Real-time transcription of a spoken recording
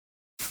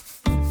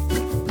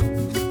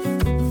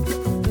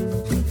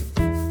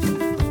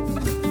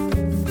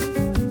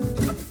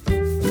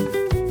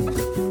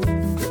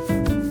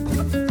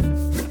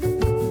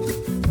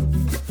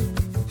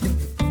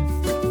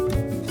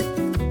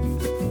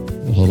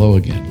Hello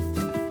again.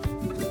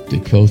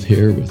 Dick Foth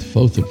here with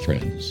Foth and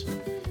Friends,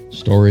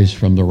 Stories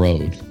from the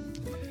Road.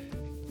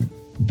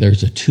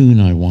 There's a tune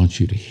I want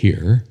you to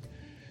hear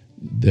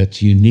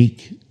that's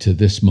unique to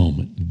this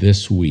moment,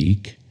 this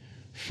week,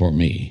 for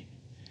me.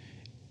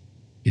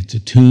 It's a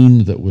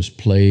tune that was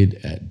played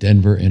at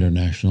Denver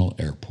International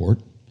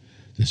Airport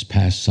this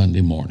past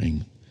Sunday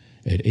morning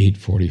at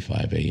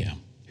 8:45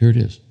 a.m. Here it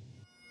is.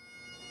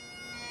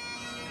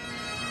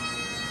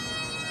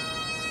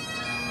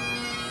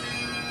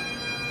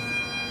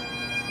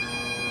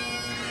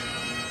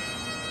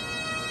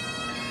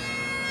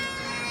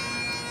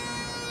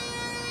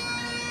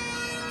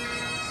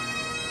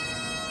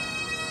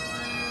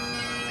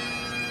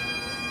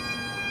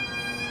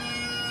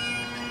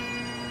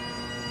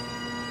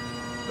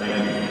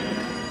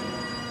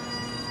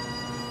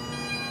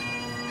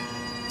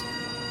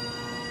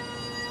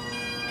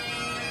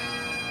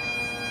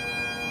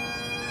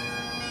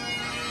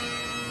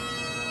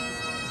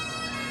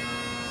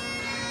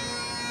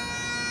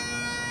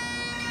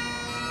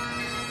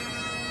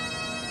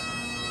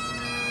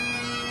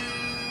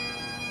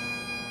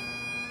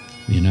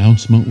 The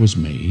announcement was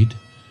made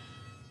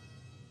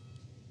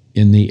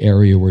in the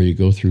area where you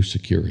go through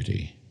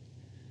security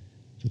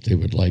that they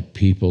would like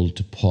people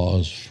to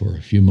pause for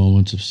a few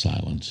moments of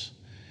silence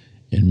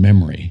in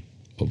memory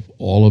of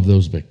all of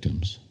those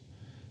victims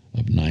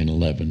of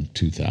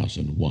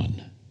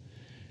 9/11/2001.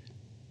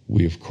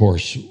 We, of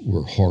course,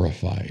 were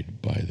horrified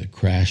by the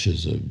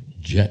crashes of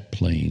jet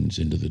planes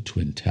into the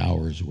Twin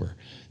Towers where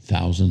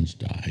thousands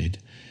died.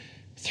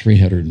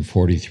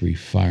 343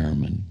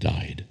 firemen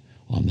died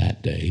on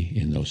that day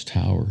in those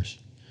towers.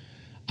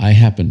 I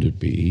happened to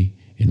be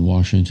in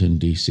Washington,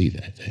 D.C.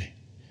 that day.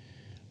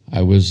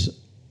 I was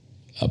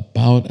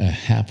about a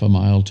half a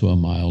mile to a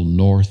mile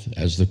north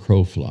as the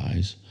crow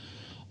flies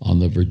on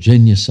the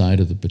Virginia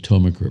side of the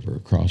Potomac River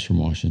across from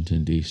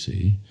Washington,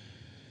 D.C.,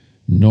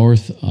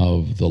 north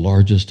of the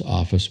largest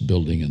office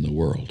building in the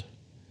world.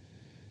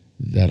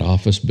 That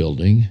office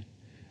building,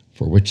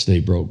 for which they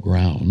broke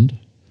ground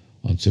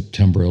on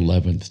September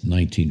 11th,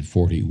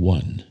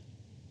 1941,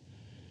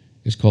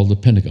 is called the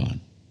Pentagon.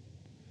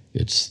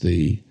 It's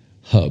the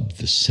hub,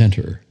 the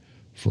center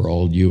for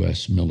all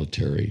U.S.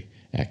 military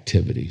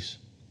activities.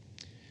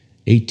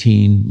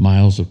 18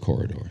 miles of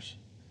corridors,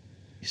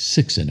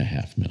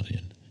 6.5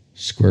 million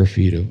square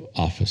feet of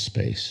office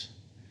space.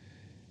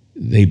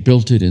 They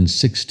built it in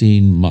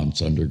 16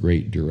 months under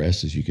great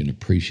duress, as you can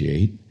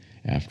appreciate,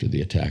 after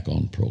the attack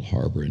on Pearl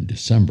Harbor in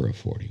December of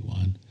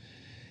 41.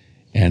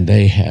 And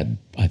they had,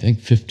 I think,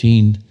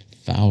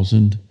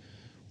 15,000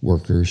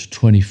 workers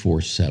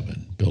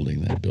 24/7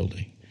 building that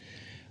building.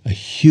 A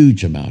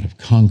huge amount of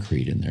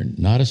concrete in there,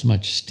 not as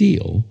much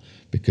steel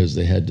because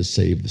they had to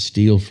save the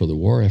steel for the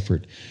war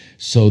effort.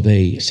 So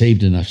they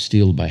saved enough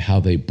steel by how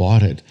they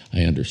bought it,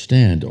 I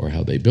understand, or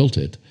how they built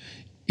it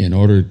in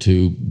order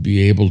to be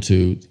able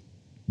to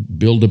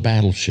build a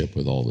battleship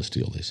with all the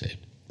steel they saved.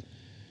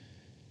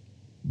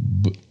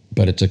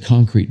 But it's a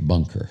concrete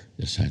bunker,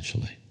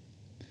 essentially.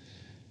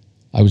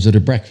 I was at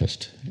a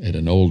breakfast at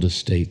an old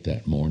estate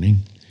that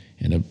morning,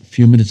 and a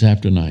few minutes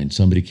after 9,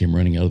 somebody came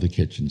running out of the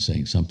kitchen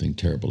saying something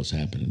terrible has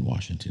happened in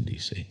Washington,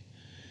 D.C.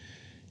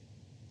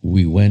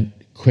 We went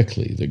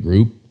quickly, the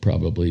group,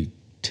 probably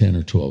 10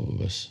 or 12 of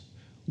us,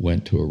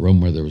 went to a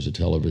room where there was a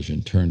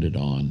television, turned it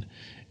on,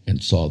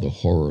 and saw the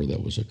horror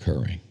that was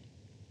occurring.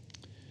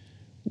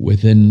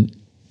 Within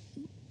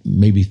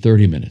maybe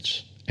 30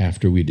 minutes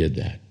after we did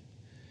that,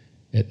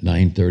 at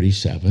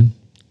 9:37,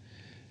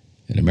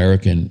 an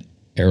American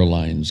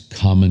Airlines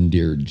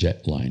commandeered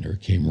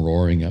jetliner came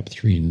roaring up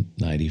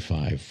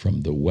 395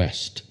 from the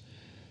west,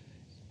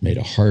 made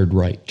a hard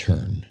right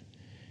turn,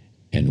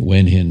 and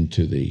went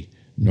into the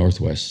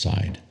northwest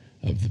side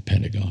of the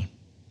Pentagon.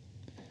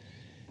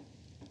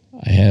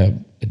 I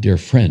have a dear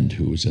friend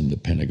who was in the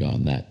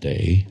Pentagon that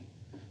day,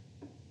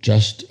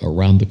 just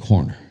around the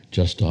corner,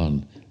 just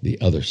on the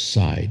other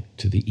side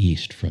to the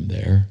east from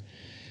there.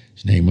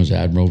 His name was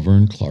Admiral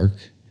Vern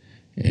Clark,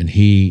 and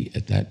he,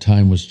 at that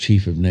time, was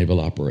Chief of Naval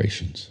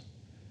Operations,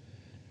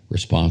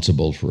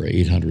 responsible for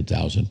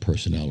 800,000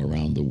 personnel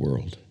around the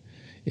world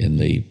in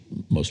the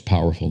most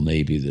powerful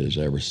Navy that has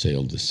ever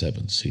sailed the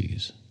seven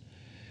seas.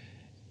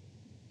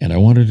 And I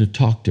wanted to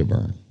talk to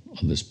Vern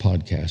on this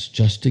podcast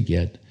just to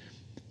get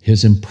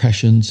his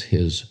impressions,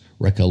 his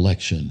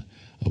recollection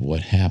of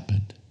what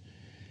happened.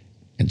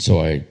 And so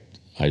I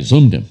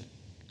Zoomed him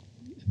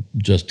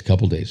just a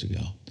couple days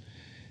ago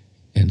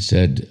and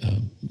said,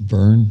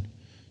 Vern,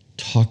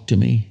 talk to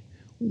me.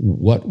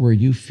 What were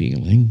you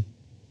feeling?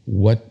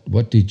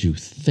 What did you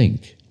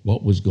think?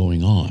 What was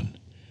going on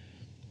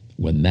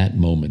when that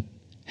moment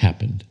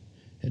happened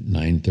at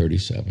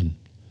 9:37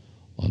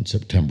 on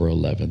September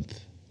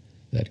 11th,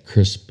 that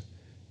crisp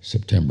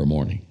September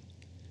morning?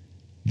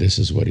 This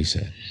is what he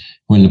said.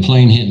 when the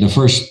plane hit the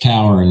first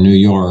tower in New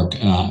York,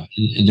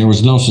 there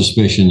was no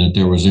suspicion that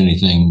there was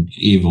anything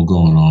evil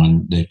going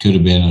on. That could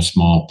have been a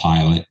small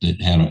pilot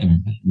that had a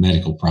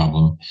medical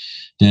problem.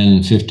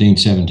 Then 15,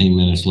 17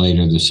 minutes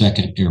later, the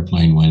second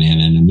airplane went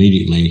in, and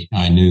immediately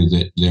I knew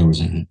that there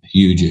was a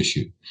huge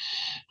issue.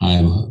 I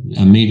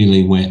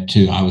immediately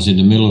I was in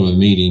the middle of a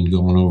meeting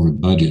going over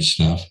budget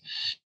stuff,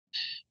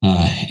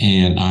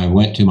 and I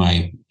went to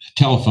my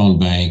telephone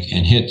bank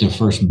and hit the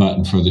first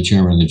button for the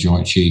chairman of the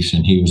Joint Chiefs,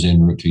 and he was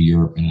en route to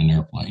Europe in an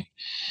airplane.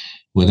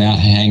 Without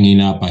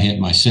hanging up, I hit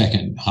my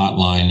second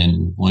hotline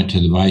and went to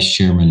the vice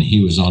chairman. He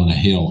was on the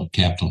Hill,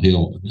 Capitol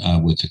Hill,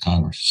 with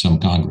some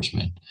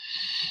congressmen.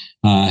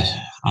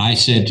 I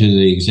said to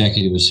the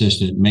executive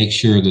assistant, make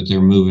sure that they're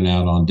moving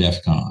out on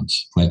DEFCONs.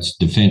 That's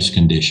defense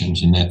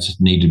conditions, and that's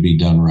need to be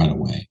done right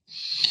away.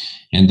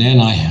 And then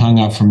I hung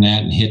up from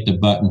that and hit the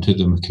button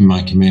to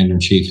my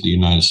commander-in-chief of the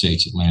United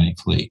States Atlantic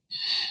Fleet.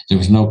 There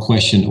was no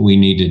question that we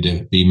needed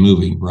to be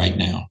moving right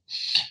now.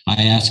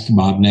 I asked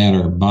Bob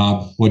Natter,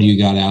 Bob, what do you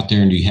got out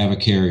there, and do you have a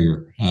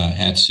carrier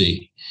at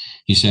sea?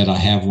 He said, I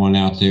have one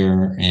out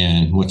there,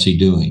 and what's he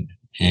doing?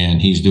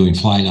 And he's doing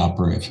flight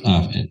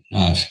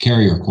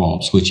carrier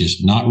quals, which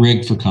is not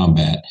rigged for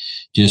combat,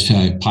 just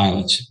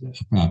pilots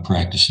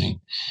practicing.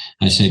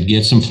 I said,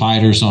 get some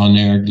fighters on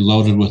there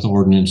loaded with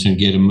ordnance and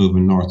get them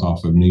moving north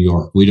off of New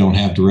York. We don't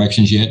have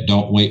directions yet.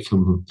 Don't wait for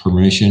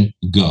permission.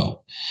 Go.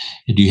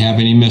 Do you have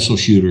any missile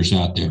shooters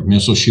out there?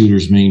 Missile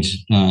shooters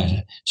means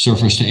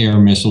surface to air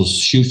missiles,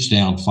 shoots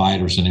down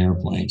fighters and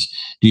airplanes.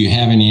 Do you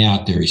have any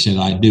out there? He said,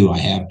 I do. I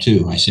have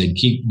two. I said,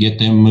 get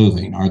them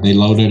moving. Are they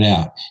loaded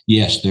out?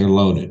 Yes, they're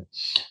loaded.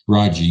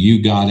 Roger,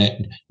 you got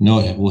it.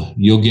 No,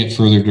 you'll get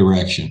further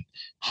direction.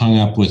 Hung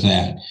up with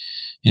that.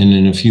 And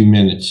in a few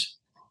minutes,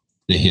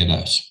 they hit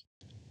us.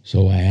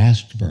 So I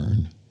asked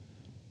Vern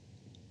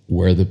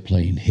where the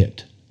plane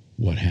hit.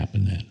 What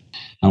happened then?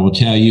 I will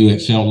tell you,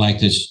 it felt like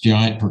this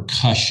giant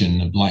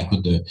percussion, like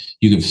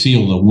you could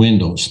feel the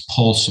windows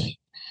pulsing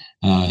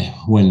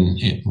when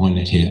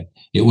it hit.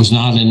 It was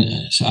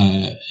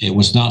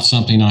not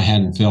something I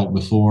hadn't felt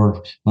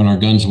before. When our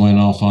guns went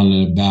off on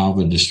the bow of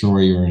a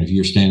destroyer, and if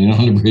you're standing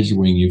on the bridge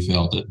wing, you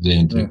felt it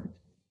then too. Yeah.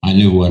 I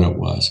knew what it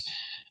was.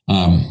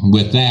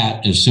 With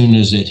that, as soon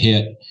as it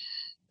hit,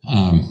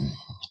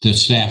 the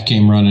staff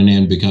came running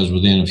in because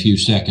within a few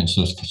seconds,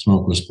 the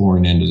smoke was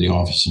pouring into the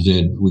office and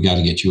said, we got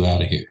to get you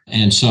out of here.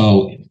 And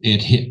so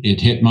it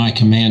hit my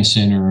command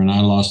center, and I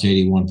lost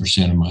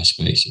 81% of my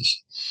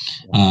spaces.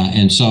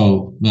 And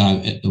so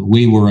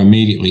we were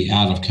immediately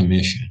out of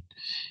commission.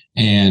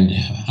 And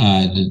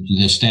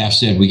the staff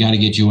said, we got to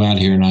get you out of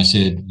here. And I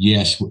said,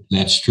 yes,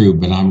 that's true,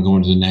 but I'm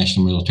going to the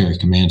National Military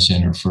Command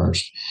Center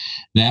first.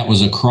 That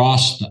was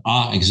across the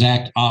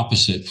exact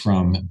opposite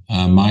from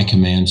my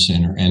command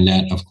center. And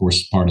that, of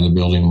course, part of the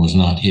building was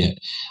not hit.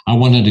 I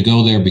wanted to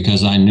go there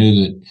because I knew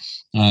that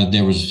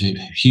there was a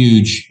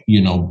huge,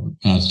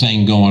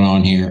 thing going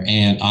on here.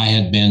 And I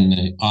had been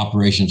the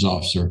operations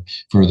officer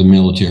for the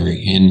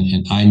military.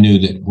 And I knew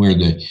that where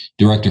the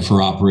director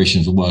for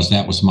operations was,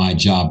 that was my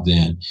job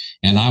then.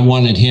 And I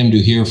wanted him to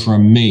hear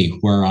from me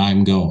where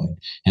I'm going.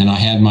 And I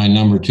had my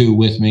number 2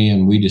 with me,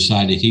 and we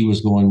decided he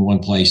was going one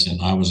place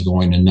and I was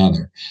going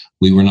another.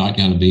 We were not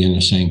going to be in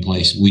the same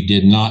place. We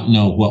did not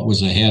know what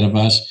was ahead of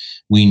us.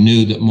 We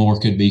knew that more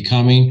could be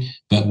coming,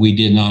 but we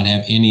did not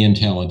have any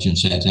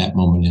intelligence at that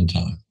moment in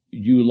time.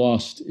 You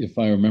lost, if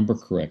I remember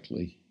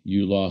correctly,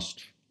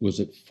 was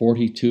it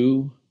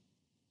 42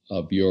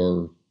 of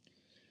your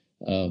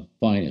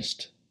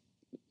finest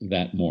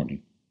that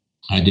morning?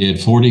 I did.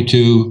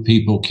 42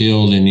 people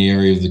killed in the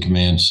area of the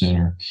command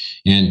center,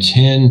 and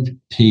 10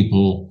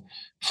 people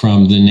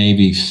from the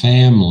Navy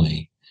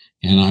family.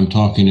 And I'm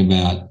talking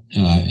about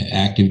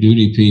active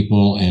duty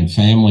people and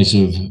families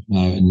of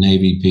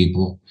Navy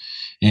people.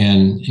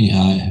 And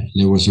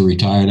there was a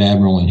retired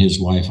admiral and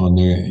his wife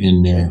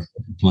in their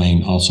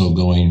plane also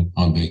going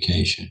on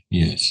vacation.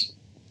 Yes.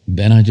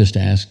 Then I just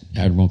asked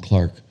Admiral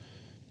Clark,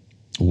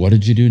 what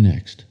did you do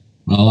next?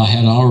 Well, I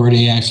had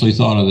already actually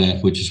thought of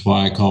that, which is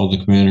why I called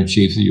the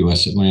Commander-in-Chief of the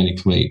U.S. Atlantic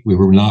Fleet. We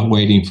were not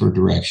waiting for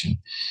direction.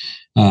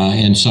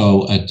 And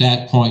so at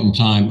that point in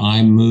time,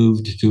 I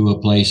moved to a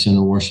place in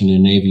the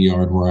Washington Navy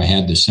Yard where I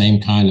had the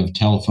same kind of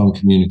telephone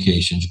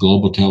communications,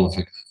 global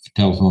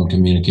telephone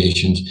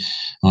communications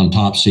on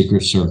top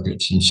secret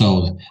circuits. And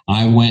so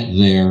I went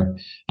there.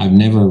 I've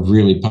never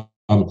really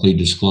publicly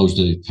disclosed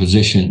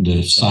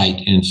the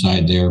site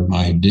inside there.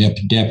 My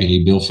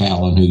deputy, Bill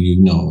Fallon, who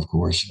you know, of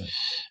course,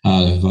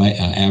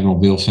 Admiral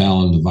Bill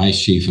Fallon, the Vice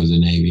Chief of the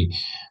Navy,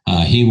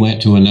 he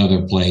went to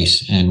another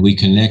place, and we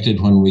connected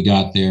when we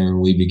got there.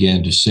 We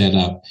began to set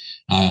up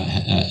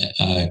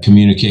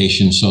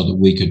communication so that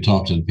we could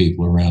talk to the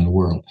people around the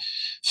world.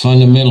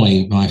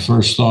 Fundamentally, my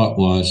first thought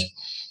was,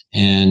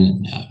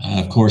 and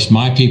of course,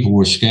 my people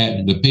were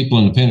scattered. The people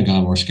in the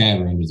Pentagon were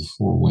scattering to the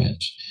 4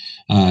 winds.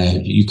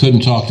 You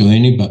couldn't talk to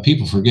anybody.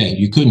 People forget,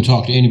 you couldn't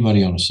talk to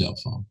anybody on a cell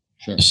phone.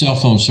 Sure. The cell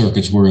phone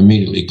circuits were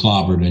immediately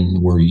clobbered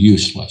and were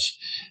useless.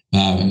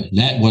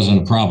 That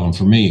wasn't a problem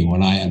for me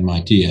when I had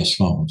my TS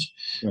phones.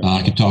 Right.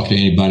 I could talk to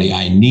anybody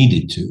I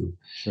needed to.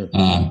 Sure.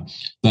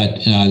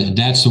 But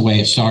that's the way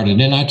it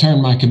started. And I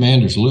turned my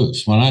commanders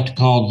loose. When I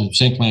called the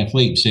St. Cloud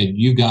Fleet and said,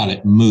 you got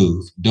it,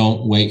 move,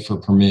 don't wait for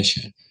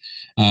permission.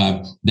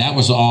 That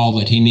was all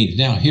that he needed.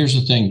 Now, here's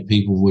the thing that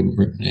people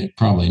wouldn't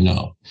probably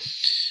know.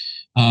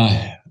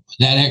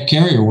 That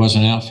carrier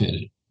wasn't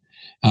outfitted.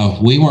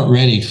 We weren't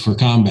ready for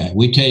combat.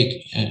 We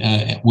take,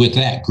 with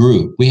that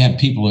group, we had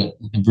people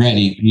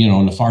ready,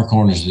 in the far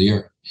corners of the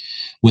earth.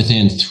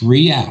 Within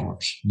 3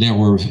 hours, there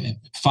were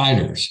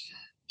fighters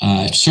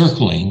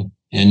circling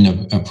in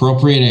the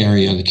appropriate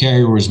area. The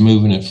carrier was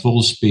moving at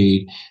full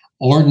speed.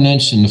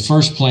 Ordnance and the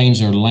first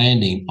planes are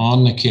landing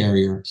on the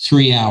carrier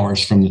 3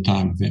 hours from the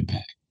time of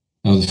impact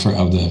of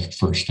the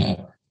first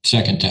tower,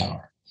 second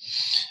tower.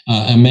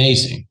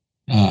 Amazing.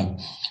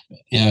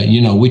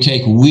 We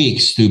take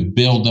weeks to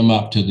build them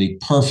up to the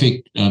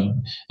perfect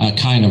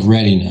kind of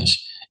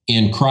readiness.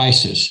 In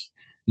crisis,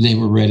 they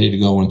were ready to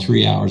go in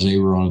 3 hours. They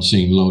were on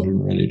scene, loaded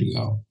and ready to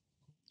go,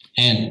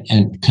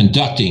 and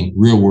conducting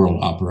real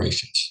world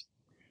operations.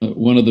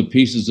 One of the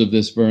pieces of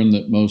this, Vern,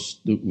 that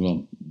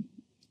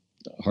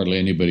hardly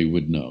anybody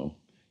would know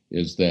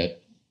is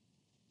that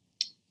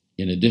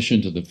in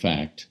addition to the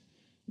fact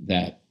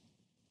that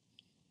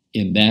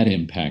in that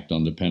impact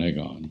on the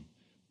Pentagon,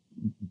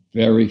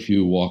 very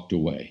few walked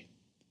away.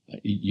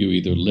 You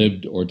either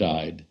lived or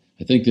died.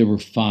 I think there were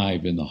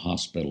 5 in the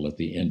hospital at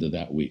the end of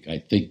that week. I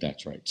think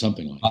that's right.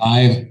 Something like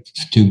 5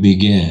 to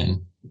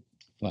begin.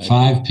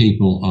 5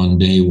 people on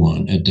day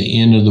one. At the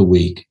end of the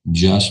week,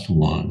 just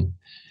one.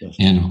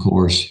 And of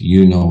course,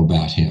 you know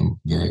about him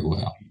very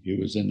well. He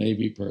was a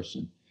Navy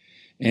person.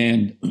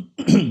 And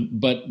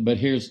but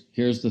here's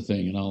the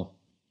thing, and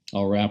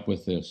I'll wrap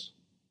with this.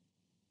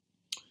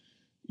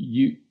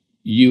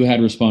 You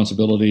had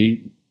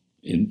responsibility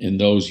in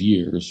those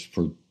years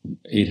for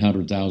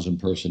 800,000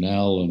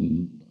 personnel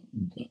and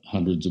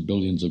hundreds of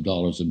billions of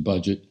dollars in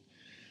budget.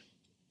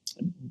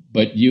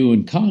 But you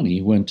and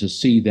Connie went to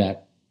see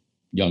that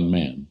young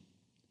man,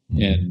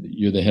 and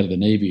you're the head of the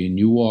Navy, and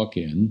you walk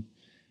in,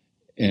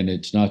 and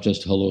it's not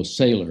just hello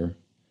sailor.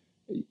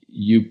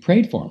 You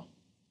prayed for him.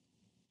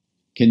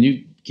 Can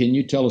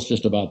you tell us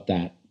just about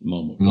that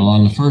moment? Well,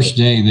 on the first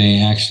day, they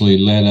actually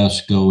let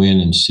us go in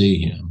and see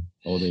him.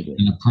 Oh, they did.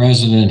 And the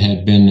president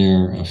had been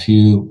there a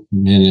few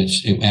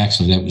minutes.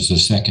 Actually, that was the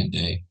second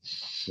day.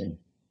 Okay.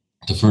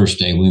 The first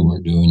day, we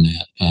weren't doing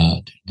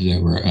that. There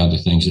were other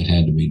things that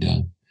had to be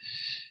done.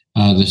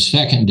 The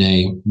second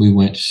day, we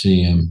went to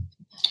see him,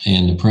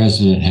 and the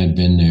president had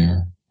been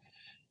there.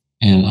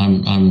 And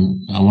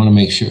I want to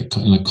make sure,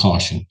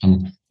 caution.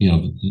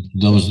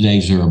 Those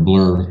days are a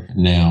blur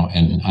now,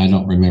 and I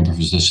don't remember if it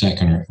was the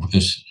second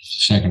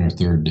or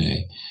third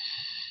day.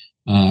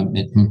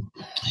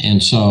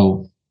 And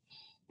so.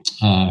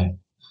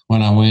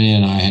 When I went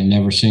in, I had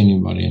never seen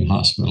anybody in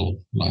hospital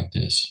like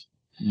this.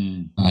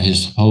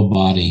 His whole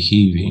body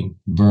heaving,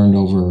 burned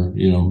over,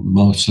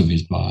 most of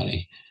his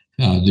body.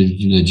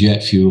 The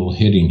jet fuel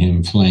hitting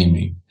him,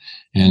 flaming.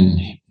 And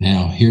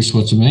now here's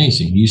what's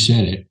amazing. You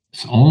said it.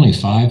 Only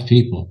 5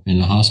 people in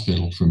the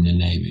hospital from the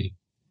Navy.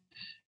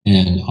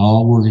 And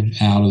all were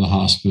out of the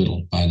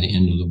hospital by the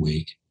end of the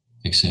week,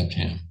 except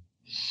him.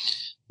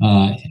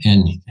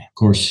 And of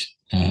course,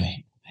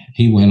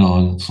 he went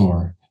on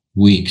for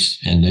weeks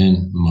and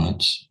then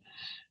months,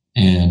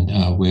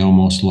 and we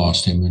almost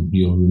lost him. And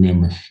you'll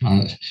remember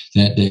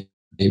that day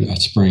I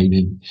sprayed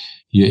in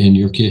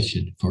your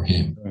kitchen for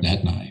him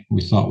that night.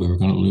 We thought we were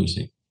going to lose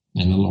him,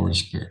 and the Lord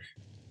spared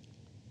him.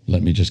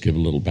 Let me just give a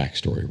little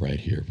backstory right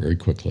here very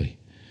quickly.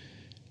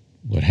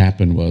 What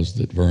happened was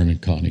that Vern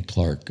and Connie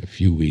Clark, a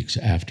few weeks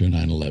after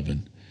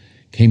 9/11,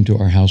 came to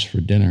our house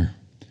for dinner,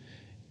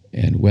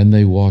 and when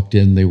they walked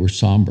in, they were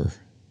somber,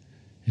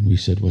 and we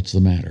said, "What's the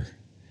matter?"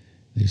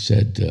 They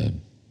said,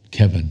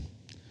 Kevin,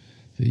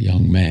 the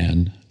young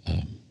man,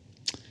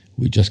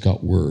 we just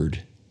got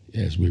word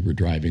as we were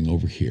driving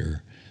over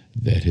here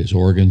that his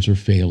organs are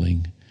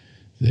failing,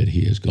 that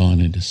he has gone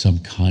into some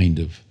kind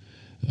of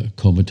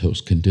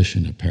comatose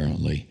condition,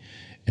 apparently,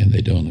 and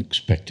they don't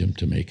expect him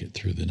to make it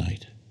through the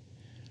night.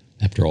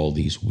 After all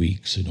these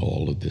weeks and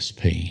all of this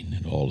pain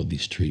and all of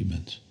these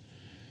treatments.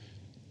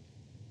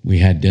 We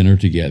had dinner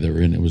together,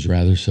 and it was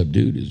rather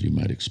subdued, as you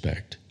might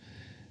expect.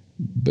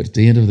 But at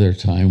the end of their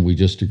time, we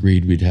just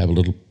agreed we'd have a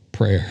little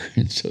prayer.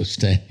 And so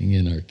standing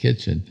in our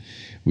kitchen,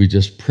 we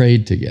just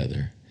prayed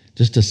together.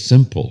 Just a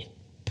simple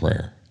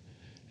prayer.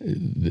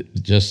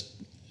 Just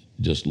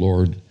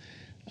Lord,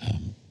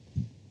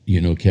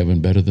 you know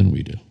Kevin better than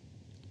we do.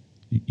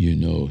 You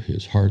know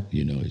his heart,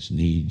 you know his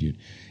need.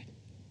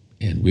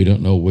 And we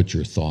don't know what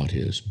your thought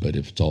is, but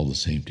if it's all the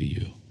same to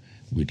you,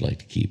 we'd like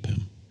to keep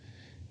him.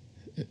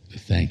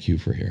 Thank you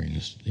for hearing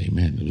us.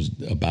 Amen. It was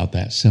about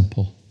that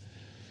simple.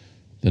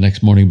 The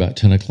next morning, about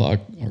 10 o'clock,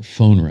 our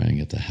phone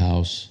rang at the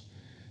house,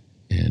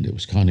 and it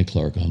was Connie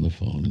Clark on the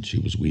phone, and she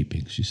was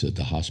weeping. She said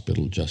the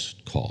hospital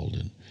just called,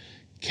 and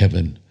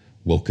Kevin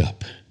woke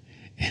up,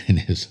 and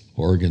his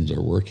organs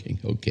are working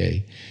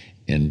okay.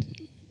 And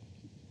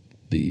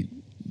the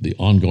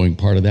ongoing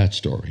part of that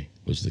story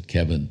was that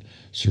Kevin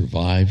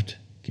survived,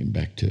 came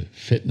back to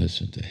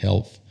fitness and to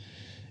health,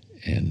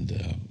 and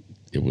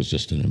it was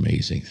just an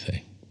amazing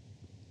thing.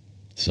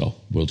 So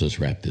we'll just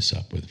wrap this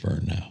up with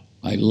Vern now.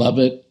 I love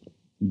it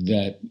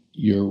that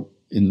you're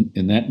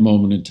in that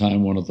moment in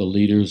time one of the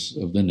leaders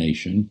of the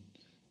nation,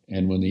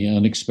 and when the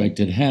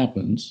unexpected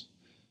happens,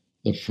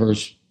 the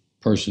first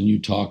person you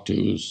talk to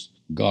is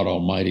God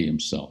Almighty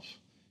himself.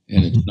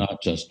 And it's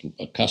not just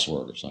a cuss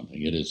word or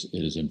something. It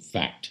is in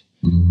fact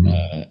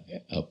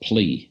a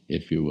plea,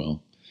 if you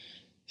will.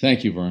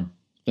 Thank you, Vern.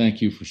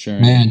 Thank you for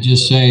sharing. Man,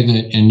 just say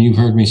that, and you've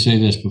heard me say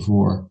this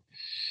before,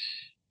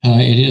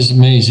 it is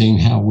amazing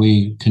how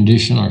we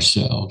condition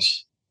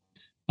ourselves.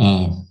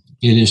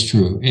 It is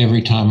true.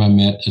 Every time I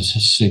met a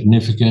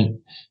significant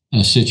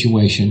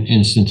situation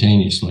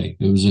instantaneously,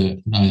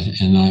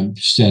 and I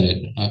said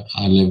it,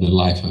 I lived a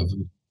life of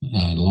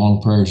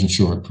long prayers and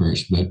short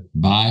prayers, but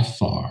by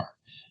far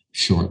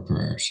short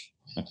prayers.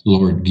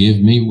 Lord, give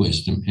me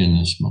wisdom in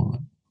this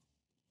moment.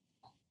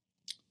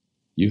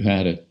 You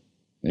had it,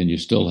 and you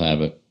still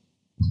have it.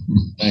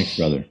 Thanks,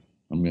 brother.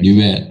 You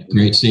bet.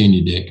 Great seeing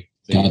you, Dick.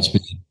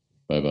 Godspeed.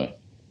 Bye-bye.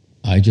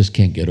 I just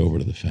can't get over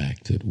to the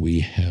fact that we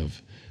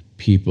have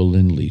people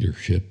in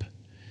leadership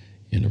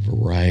in a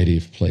variety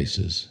of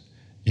places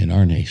in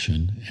our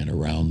nation and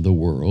around the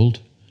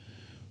world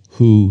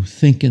who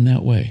think in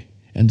that way.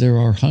 And there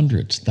are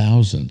hundreds,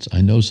 thousands.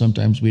 I know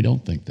sometimes we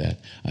don't think that.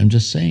 I'm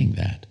just saying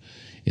that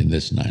in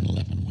this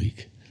 9/11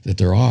 week, that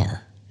there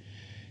are.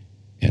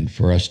 And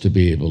for us to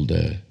be able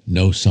to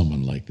know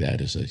someone like that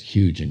is a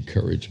huge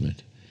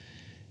encouragement.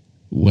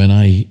 When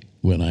I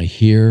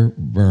hear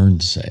Vern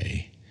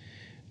say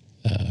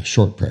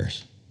short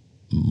prayers,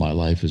 my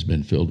life has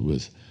been filled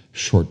with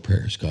short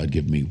prayers. God,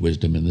 give me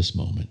wisdom in this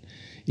moment.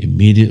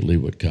 Immediately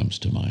what comes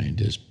to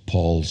mind is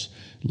Paul's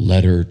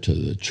letter to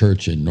the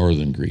church in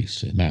northern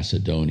Greece, in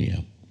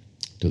Macedonia,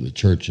 to the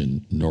church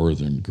in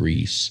northern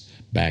Greece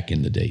back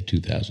in the day,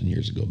 2,000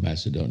 years ago,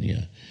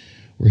 Macedonia,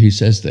 where he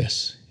says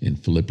this in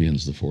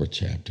Philippians, the 4th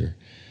chapter,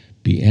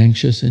 be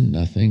anxious in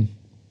nothing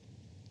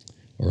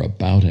or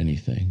about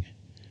anything,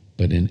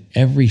 but in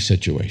every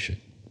situation,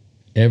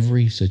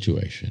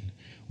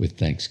 with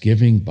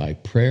thanksgiving by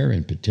prayer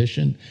and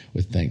petition,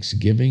 with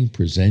thanksgiving,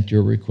 present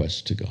your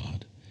requests to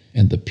God.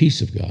 And the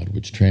peace of God,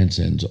 which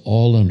transcends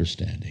all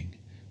understanding,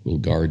 will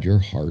guard your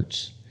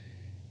hearts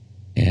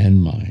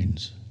and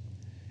minds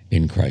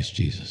in Christ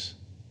Jesus.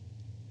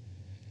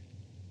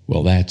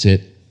 Well, that's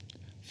it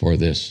for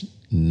this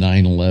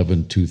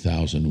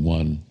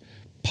 9/11/2001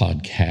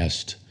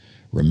 podcast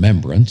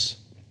remembrance.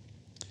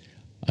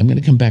 I'm going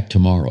to come back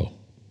tomorrow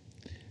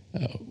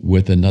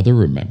with another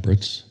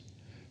remembrance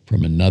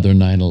from another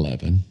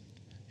 9/11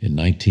 in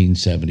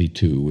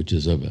 1972, which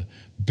is of a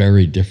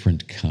very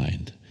different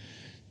kind.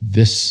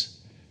 This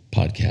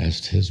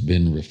podcast has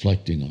been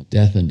reflecting on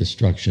death and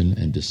destruction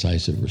and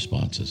decisive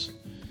responses.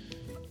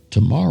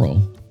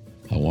 Tomorrow,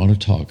 I want to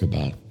talk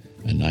about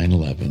a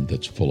 9/11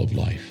 that's full of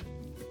life.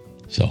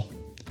 So,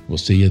 we'll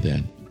see you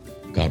then.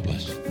 God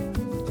bless.